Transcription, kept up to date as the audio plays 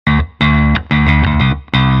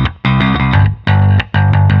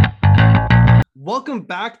Welcome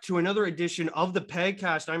back to another edition of the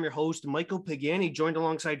Pegcast. I'm your host, Michael Pagani, joined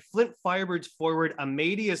alongside Flint Firebirds forward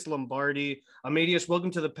Amadeus Lombardi. Amadeus, welcome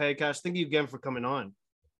to the Pegcast. Thank you again for coming on.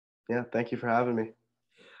 Yeah, thank you for having me.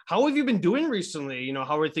 How have you been doing recently?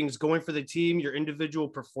 How are things going for the team, your individual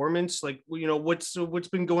performance? What's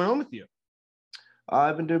been going on with you?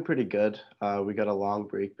 I've been doing pretty good. We got a long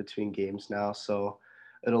break between games now, so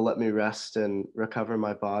it'll let me rest and recover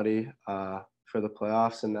my body for the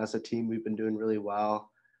playoffs. And as a team, we've been doing really well.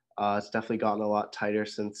 It's definitely gotten a lot tighter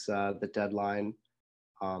since the deadline,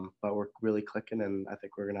 but we're really clicking, and I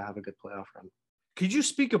think we're going to have a good playoff run. Could you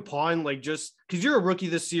speak upon just because you're a rookie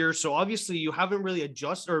this year, so obviously you haven't really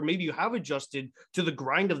adjusted, or maybe you have adjusted to the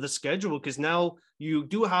grind of the schedule because now you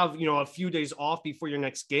do have, a few days off before your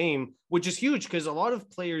next game, which is huge because a lot of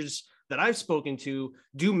players that I've spoken to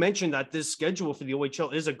do mention that this schedule for the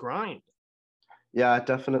OHL is a grind. Yeah,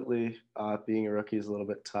 definitely. Being a rookie is a little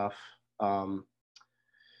bit tough.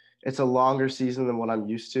 It's a longer season than what I'm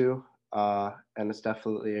used to, and it's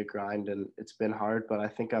definitely a grind, and it's been hard. But I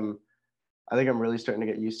think I'm really starting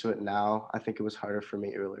to get used to it now. I think it was harder for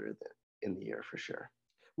me earlier in the year for sure.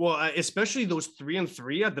 Well, especially those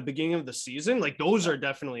 3-3 at the beginning of the season, those are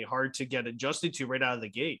definitely hard to get adjusted to right out of the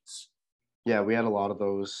gates. Yeah, we had a lot of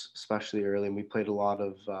those, especially early, and we played a lot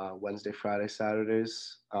of Wednesday, Friday,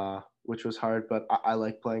 Saturdays, which was hard, but I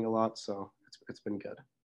like playing a lot, so it's been good.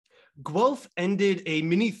 Guelph ended a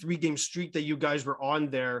mini 3-game streak that you guys were on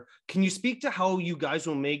there. Can you speak to how you guys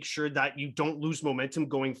will make sure that you don't lose momentum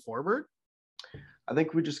going forward? I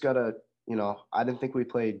think we just got to, I didn't think we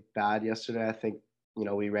played bad yesterday. I think,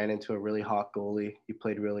 we ran into a really hot goalie. He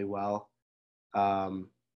played really well. And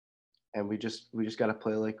we just got to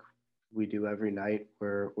play like we do every night.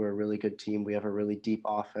 We're a really good team. We have a really deep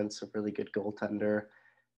offense, a really good goaltender,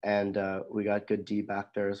 and we got good D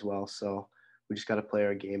back there as well. So we just got to play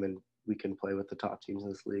our game, and we can play with the top teams in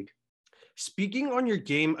this league. Speaking on your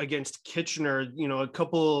game against Kitchener, a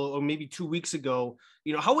couple or maybe 2 weeks ago,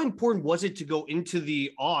 how important was it to go into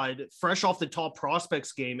the odd, fresh off the top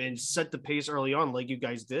prospects game and set the pace early on like you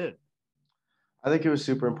guys did? I think it was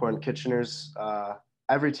super important. Kitchener's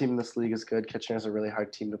every team in this league is good. Kitchener's a really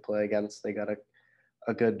hard team to play against. They got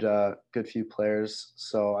a good few players,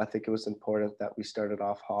 so I think it was important that we started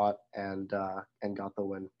off hot and got the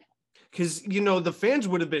win. Because the fans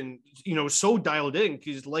would have been so dialed in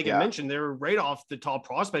because I mentioned, they're right off the top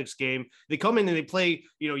prospects game. They come in and they play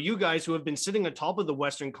you guys who have been sitting atop of the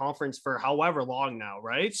Western Conference for however long now,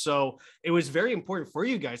 right? So it was very important for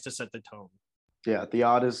you guys to set the tone. Yeah, the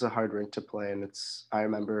odd is a hard rink to play, and I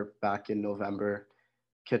remember back in November,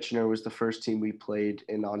 Kitchener was the first team we played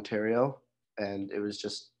in Ontario, and it was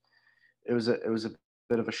a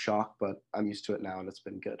bit of a shock, but I'm used to it now, and it's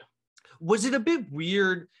been good. Was it a bit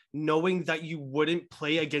weird knowing that you wouldn't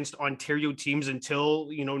play against Ontario teams until,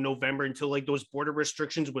 November, until those border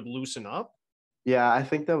restrictions would loosen up? Yeah, I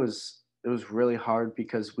think it was really hard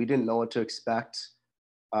because we didn't know what to expect.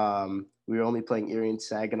 We were only playing Erie and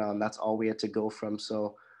Saginaw, and that's all we had to go from.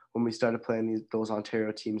 So when we started playing those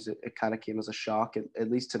Ontario teams, it kind of came as a shock,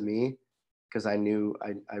 at least to me, because I knew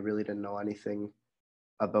I really didn't know anything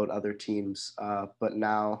about other teams. But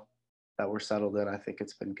now that we're settled in, I think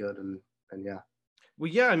it's been good, and yeah. Well,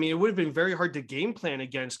 yeah, I mean, it would have been very hard to game plan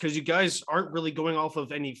against because you guys aren't really going off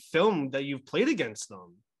of any film that you've played against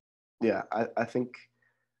them. Yeah, I think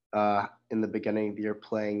in the beginning of the year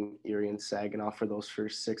playing Erie and Saginaw for those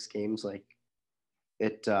first 6 games,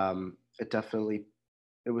 it definitely,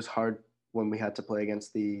 it was hard when we had to play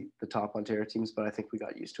against the top Ontario teams, but I think we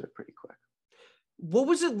got used to it pretty quick. What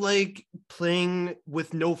was it like playing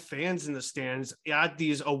with no fans in the stands at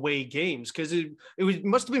these away games? Because it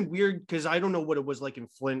must have been weird because I don't know what it was like in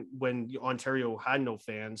Flint when Ontario had no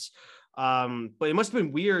fans. But it must have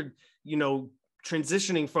been weird,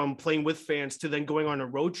 transitioning from playing with fans to then going on a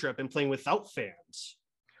road trip and playing without fans.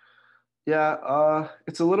 Yeah,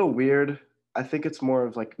 it's a little weird. I think it's more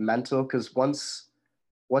of mental because once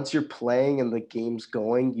you're playing and the game's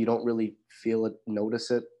going, you don't really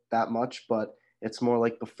notice it that much, but it's more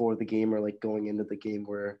like before the game or going into the game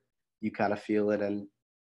where you kind of feel it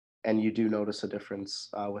and you do notice a difference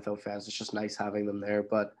without fans. It's just nice having them there,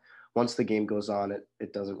 but once the game goes on,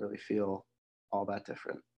 it doesn't really feel all that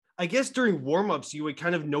different. I guess during warm-ups, you would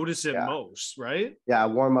kind of notice it most, right? Yeah,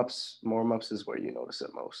 warm-ups is where you notice it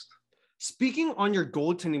most. Speaking on your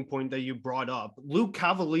goaltending point that you brought up, Luke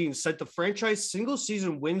Cavallin set the franchise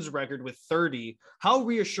single-season wins record with 30. How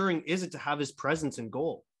reassuring is it to have his presence in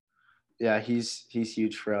goal? Yeah, he's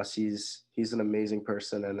huge for us. He's an amazing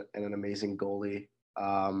person and an amazing goalie.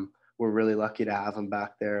 We're really lucky to have him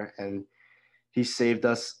back there, and he saved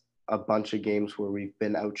us a bunch of games where we've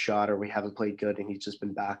been outshot or we haven't played good, and he's just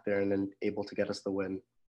been back there and then able to get us the win.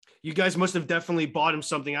 You guys must have definitely bought him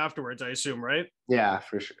something afterwards, I assume, right? Yeah,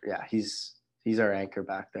 for sure. Yeah, he's our anchor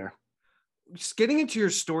back there. Just getting into your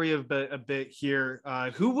story a bit here,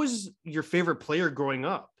 who was your favorite player growing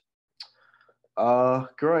up?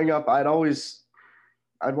 Growing up, I'd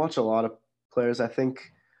watch a lot of players. I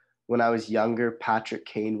think when I was younger, Patrick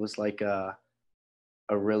Kane was like a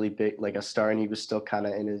really big like a star, and he was still kind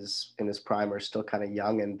of in his prime or still kind of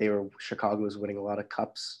young, and Chicago was winning a lot of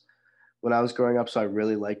cups when I was growing up. So I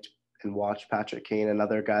really liked and watched Patrick Kane.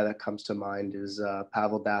 Another guy that comes to mind is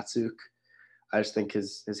Pavel Datsuk. I just think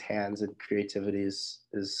his hands and creativity is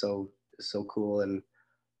so cool, and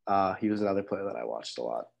he was another player that I watched a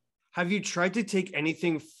lot. Have you tried to take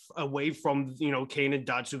anything away from Kane and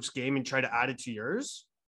Datsuk's game and try to add it to yours?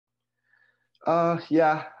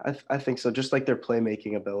 Yeah, I think so. Just like their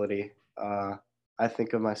playmaking ability. I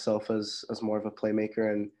think of myself as more of a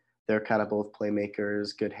playmaker, and they're kind of both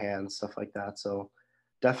playmakers, good hands, stuff like that. So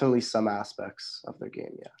definitely some aspects of their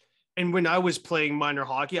game. Yeah. And when I was playing minor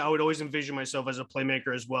hockey, I would always envision myself as a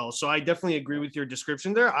playmaker as well. So I definitely agree with your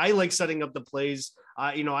description there. I like setting up the plays.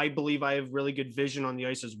 I believe I have really good vision on the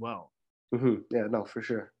ice as well. Yeah, no, for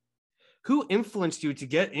sure. Who influenced you to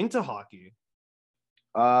get into hockey?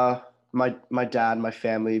 My dad, my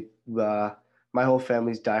family, my whole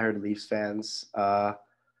family's diehard Leafs fans. Was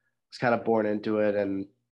kind of born into it, and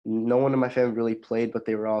no one in my family really played, but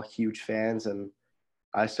they were all huge fans. And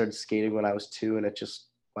I started skating when I was 2, and it just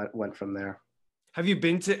went from there. Have you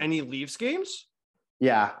been to any Leafs games?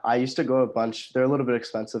 Yeah, I used to go to a bunch. They're a little bit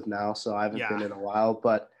expensive now, so I haven't been in a while.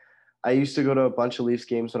 But I used to go to a bunch of Leafs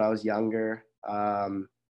games when I was younger. And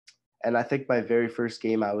I think my very first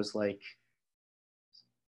game, I was like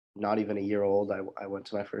not even a year old. I went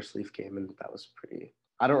to my first Leaf game, and that was pretty.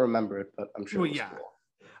 I don't remember it, but I'm sure it was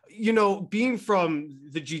cool. Being from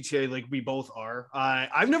the GTA, like we both are,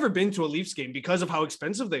 I've never been to a Leafs game because of how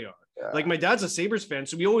expensive they are. Yeah. Like my dad's a Sabres fan,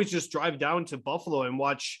 so we always just drive down to Buffalo and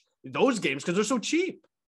watch those games because they're so cheap.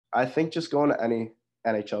 I think just going to any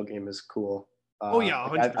NHL game is cool. Oh yeah,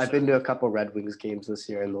 100%. I've been to a couple Red Wings games this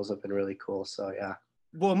year, and those have been really cool. So yeah.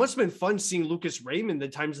 Well, it must have been fun seeing Lucas Raymond the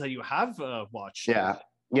times that you have watched. Yeah.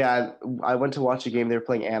 I went to watch a game. They were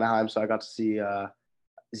playing Anaheim, so I got to see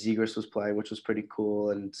Zegras was playing, which was pretty cool,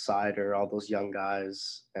 and Sider, all those young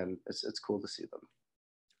guys, and it's cool to see them.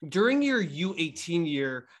 During your U18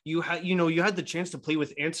 year, you had the chance to play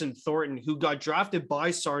with Anson Thornton, who got drafted by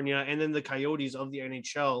Sarnia and then the Coyotes of the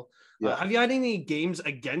NHL. Yeah. Have you had any games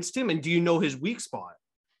against him, and do you know his weak spot?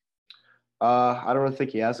 I don't really think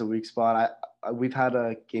he has a weak spot. We've had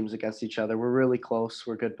games against each other. We're really close.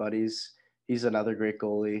 We're good buddies. He's another great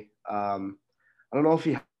goalie. I don't know if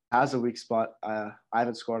he has a weak spot. I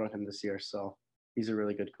haven't scored on him this year, so he's a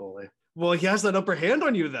really good goalie. Well, he has that upper hand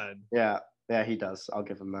on you then. Yeah, he does. I'll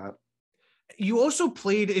give him that. You also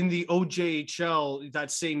played in the OJHL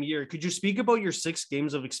that same year. Could you speak about your 6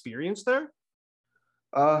 games of experience there?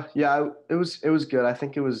 Yeah, it was good. I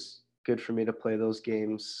think it was good for me to play those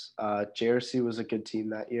games. JRC was a good team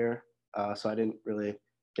that year, so I didn't really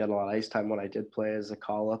get a lot of ice time when I did play as a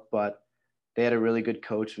call-up, but they had a really good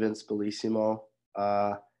coach, Vince Bellissimo,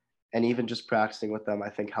 and even just practicing with them, I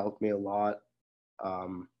think, helped me a lot.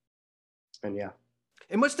 And yeah.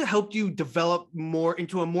 It must have helped you develop more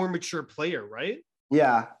into a more mature player, right?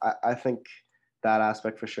 Yeah, I think that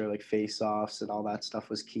aspect for sure, like face-offs and all that stuff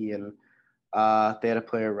was key. And they had a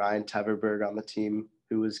player, Ryan Teverberg, on the team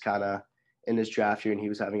who was kind of in his draft year, and he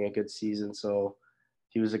was having a good season. So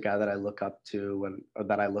he was a guy that I looked up to when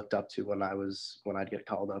I'd get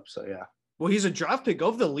called up. So yeah. Well, he's a draft pick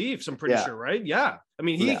of the Leafs, I'm pretty sure, right? Yeah. I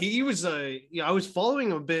mean, he was I was following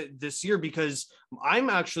him a bit this year because I'm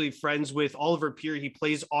actually friends with Oliver Peer. He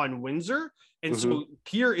plays on Windsor. And so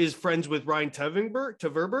Peer is friends with Ryan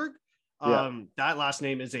Teverberg. That last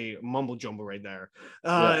name is a mumble jumble right there.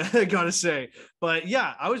 I gotta say. But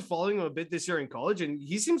yeah, I was following him a bit this year in college, and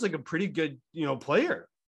he seems like a pretty good, player.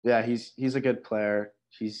 Yeah, he's a good player.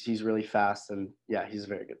 He's really fast, and yeah, he's a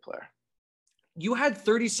very good player. You had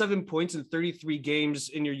 37 points in 33 games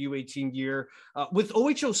in your U18 year. With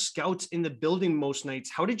OHL scouts in the building most nights,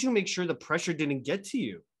 how did you make sure the pressure didn't get to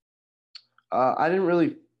you? I didn't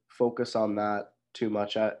really focus on that too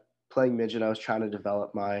much. Playing midget, I was trying to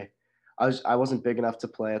develop I wasn't big enough to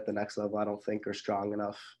play at the next level, I don't think, or strong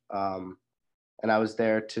enough. And I was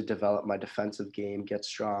there to develop my defensive game, get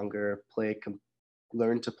stronger,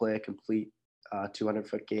 learn to play a complete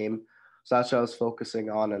 200-foot game. So that's what I was focusing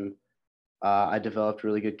on, and I developed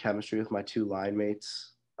really good chemistry with my 2 line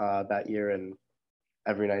mates that year, and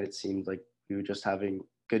every night it seemed like we were just having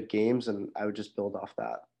good games, and I would just build off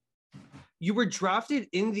that. You were drafted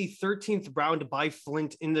in the 13th round by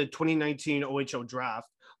Flint in the 2019 OHL draft.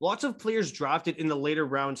 Lots of players drafted in the later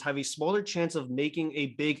rounds have a smaller chance of making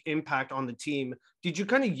a big impact on the team. Did you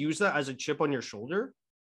kind of use that as a chip on your shoulder?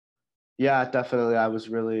 Yeah, definitely. I was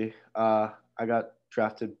really I got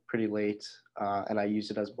drafted pretty late, and I used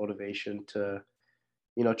it as motivation to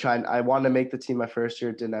try and I wanted to make the team my first year.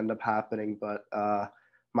 It didn't end up happening, but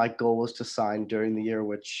my goal was to sign during the year,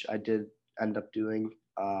 which I did end up doing,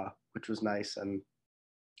 which was nice, and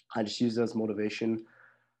I just used it as motivation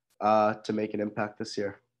to make an impact this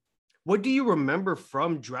year. What do you remember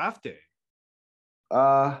from draft day?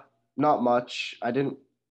 Uh, Not much.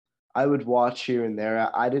 I would watch here and there.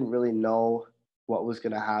 I didn't really know what was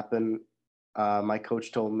going to happen. My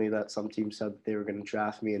coach told me that some teams said that they were going to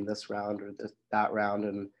draft me in this round or that round,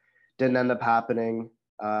 and didn't end up happening.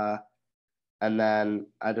 And then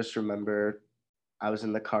I just remember I was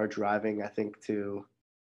in the car driving, I think, to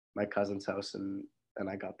my cousin's house, and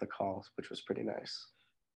I got the call, which was pretty nice.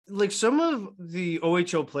 Like some of the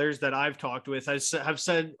OHL players that I've talked with have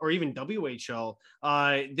said, or even WHL,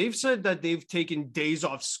 they've said that they've taken days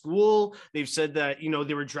off school. They've said that,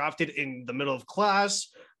 they were drafted in the middle of class.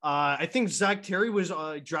 I think Zach Terry was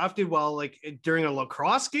drafted while during a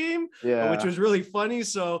lacrosse game, which Yeah, was really funny.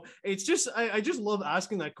 So it's just, I just love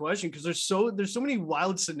asking that question because there's so many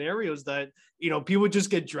wild scenarios that, people just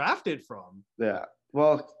get drafted from. yeah.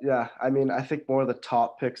 Well, yeah. I mean, I think more of the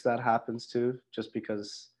top picks that happens too, just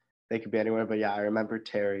because they could be anywhere. But yeah, I remember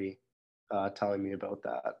Terry telling me about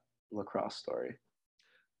that lacrosse story.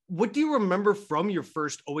 What do you remember from your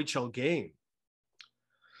first OHL game?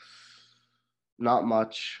 Not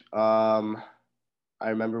much. I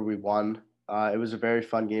remember we won. It was a very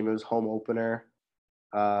fun game. It was home opener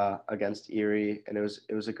against Erie, and it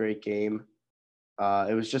was a great game.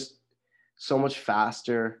 It was just so much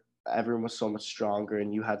faster. Everyone was so much stronger,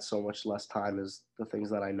 and you had so much less time. Is the things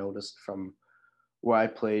that I noticed from where I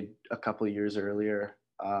played a couple of years earlier.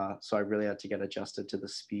 So I really had to get adjusted to the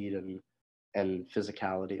speed and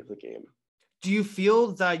physicality of the game. Do you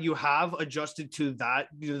feel that you have adjusted to that,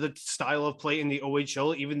 the style of play in the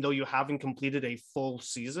OHL, even though you haven't completed a full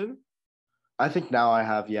season? I think now I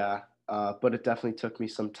have, yeah, but it definitely took me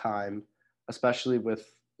some time, especially with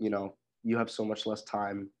you have so much less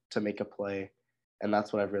time to make a play, and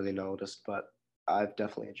that's what I've really noticed. But I've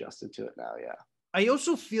definitely adjusted to it now. Yeah. I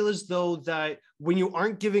also feel as though that when you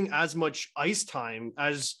aren't giving as much ice time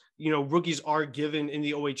as rookies are given in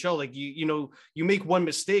the OHL, like you make one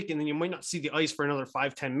mistake and then you might not see the ice for another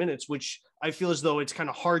 5-10 minutes, which I feel as though it's kind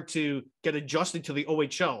of hard to get adjusted to the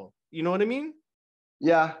OHL. You know what I mean?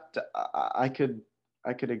 Yeah, I could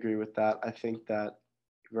agree with that. I think that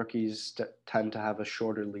rookies tend to have a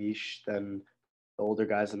shorter leash than the older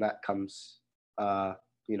guys, and that comes, uh,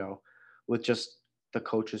 you know, with just the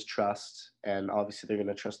coach's trust, and obviously they're going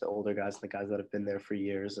to trust the older guys and the guys that have been there for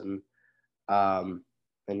years, um,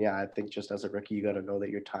 and yeah, I think just as a rookie, you got to know that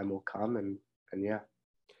your time will come, and yeah.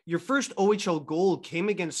 Your first OHL goal came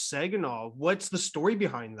against Saginaw. What's the story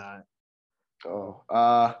behind that? Oh,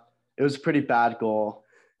 it was a pretty bad goal.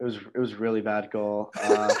 It was really bad goal.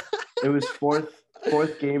 It was fourth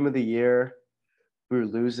game of the year. We were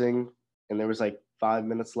losing, and there was like 5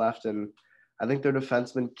 minutes left, and I think their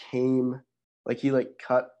defenseman came, like he like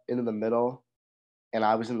cut into the middle, and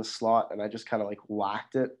I was in the slot, and I just kind of like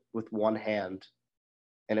whacked it with one hand,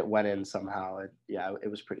 and it went in somehow. Yeah, it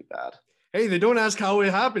was pretty bad. Hey, they don't ask how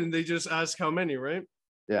it happened. They just ask how many, right?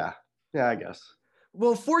 Yeah, yeah, I guess.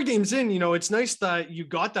 Well, 4 games in, it's nice that you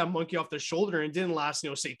got that monkey off the shoulder and didn't last,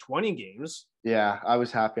 say 20 games. Yeah, I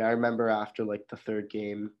was happy. I remember after like the third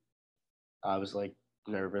game, I was like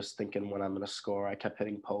nervous, thinking when I'm gonna score. I kept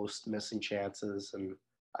hitting post, missing chances, and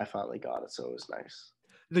I finally got it. So it was nice.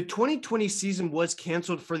 The 2020 season was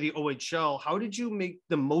canceled for the OHL. How did you make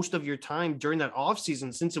the most of your time during that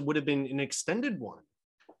offseason since it would have been an extended one?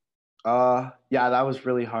 Yeah, that was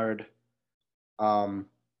really hard. Um,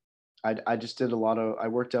 I just did a lot of. I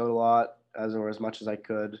worked out a lot as much as I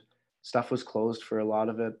could. Stuff was closed for a lot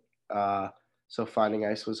of it. So finding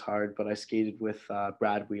ice was hard, but I skated with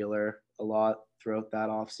Brad Wheeler a lot throughout that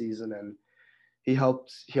off season, and he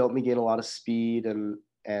helped me gain a lot of speed and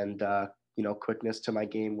quickness to my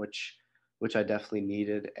game, which I definitely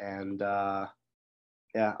needed. And yeah,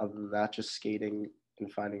 other than that, just skating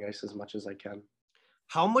and finding ice as much as I can.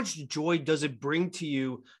 How much joy does it bring to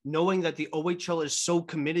you knowing that the OHL is so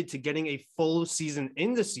committed to getting a full season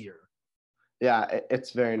in this year? Yeah,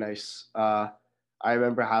 it's very nice. I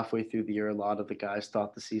remember halfway through the year, a lot of the guys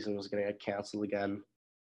thought the season was going to get canceled again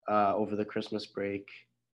over the Christmas break.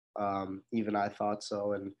 Even I thought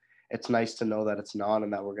so, and it's nice to know that it's not,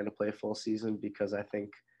 and that we're going to play a full season, because I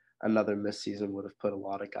think another missed season would have put a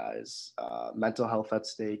lot of guys' mental health at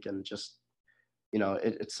stake, and just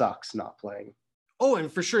it sucks not playing. Oh,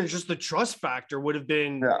 and for sure, and just the trust factor would have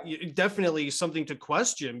been Yeah. definitely something to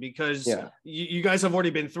question, because Yeah. you guys have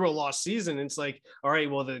already been through a lost season. It's like, all right,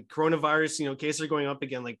 well, the coronavirus, cases are going up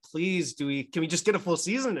again. Like, please, can we just get a full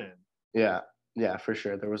season in? Yeah. Yeah, for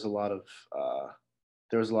sure. There was a lot of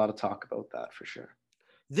talk about that for sure.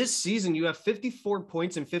 This season, you have 54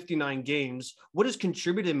 points in 59 games. What has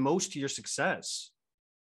contributed most to your success?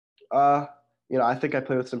 I think I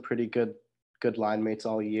played with some pretty good line mates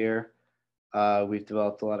all year. We've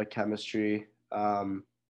developed a lot of chemistry. I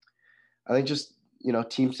think just,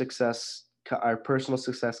 team success, our personal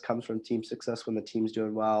success comes from team success. When the team's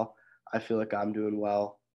doing well, I feel like I'm doing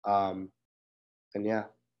well. And yeah.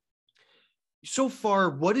 So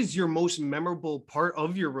far, what is your most memorable part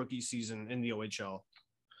of your rookie season in the OHL?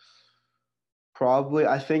 Probably,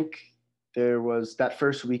 I think there was that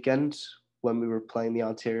first weekend when we were playing the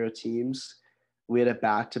Ontario teams. We had a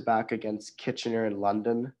back-to-back against Kitchener and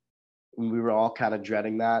London. And we were all kind of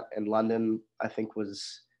dreading that. And London, I think,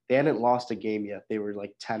 they hadn't lost a game yet. They were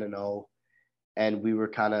like 10-0. And we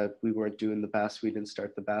weren't doing the best. We didn't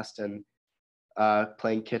start the best. And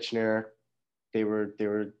playing Kitchener, they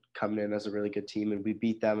were coming in as a really good team, and we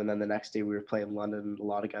beat them. And then the next day we were playing London, and a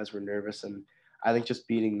lot of guys were nervous. And I think just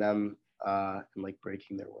beating them and like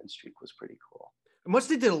breaking their win streak was pretty cool. It must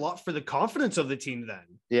have did a lot for the confidence of the team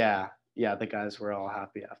then. Yeah, the guys were all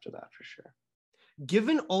happy after that for sure.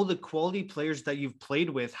 Given all the quality players that you've played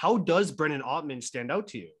with, how does Brennan Ottman stand out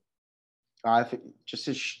to you? I think just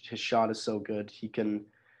his shot is so good. You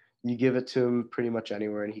give it to him pretty much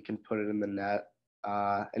anywhere, and he can put it in the net.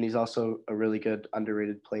 And he's also a really good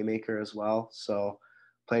underrated playmaker as well. So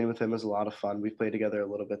playing with him is a lot of fun. We've played together a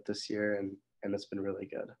little bit this year, and it's been really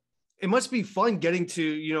good. It must be fun getting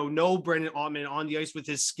to, know Brennan Ottman on the ice with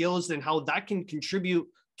his skills, and how that can contribute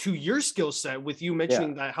to your skill set, with you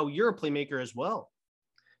mentioning that how you're a playmaker as well.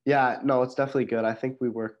 Yeah, no, it's definitely good. I think we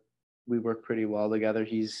work pretty well together.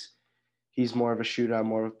 He's more of a shooter, I'm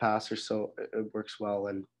more of a passer, so it works well.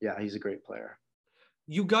 And yeah, he's a great player.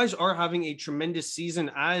 You guys are having a tremendous season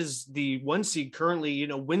as the 1 seed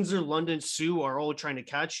currently. Windsor, London, Sioux are all trying to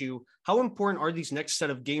catch you. How important are these next set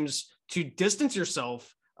of games to distance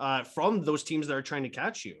yourself from those teams that are trying to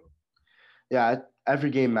catch you? Yeah, every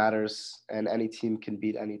game matters, and any team can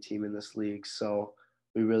beat any team in this league. So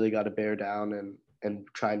we really got to bear down and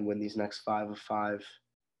try and win these next 5 of 5,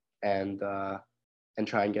 and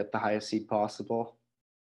try and get the highest seed possible.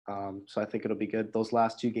 So I think it'll be good. Those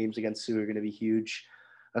last 2 games against Sioux are going to be huge,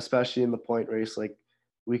 especially in the point race. Like,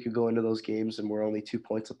 we could go into those games and we're only 2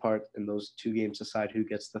 points apart, and those 2 games decide who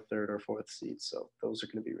gets the 3rd or 4th seed. So those are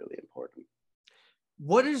going to be really important.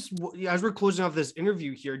 As we're closing off this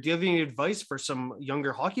interview here, do you have any advice for some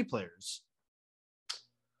younger hockey players?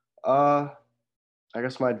 I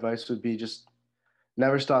guess my advice would be just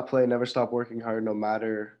never stop playing, never stop working hard, no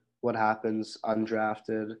matter what happens,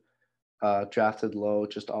 undrafted, drafted low.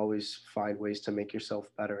 Just always find ways to make yourself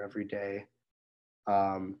better every day.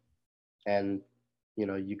 And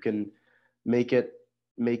you can make it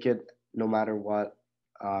no matter what.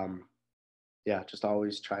 Just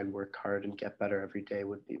always try and work hard and get better every day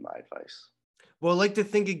would be my advice. Well, I'd like to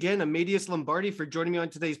thank again Amadeus Lombardi for joining me on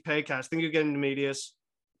today's podcast. Thank you again, Amadeus.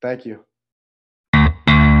 Thank you.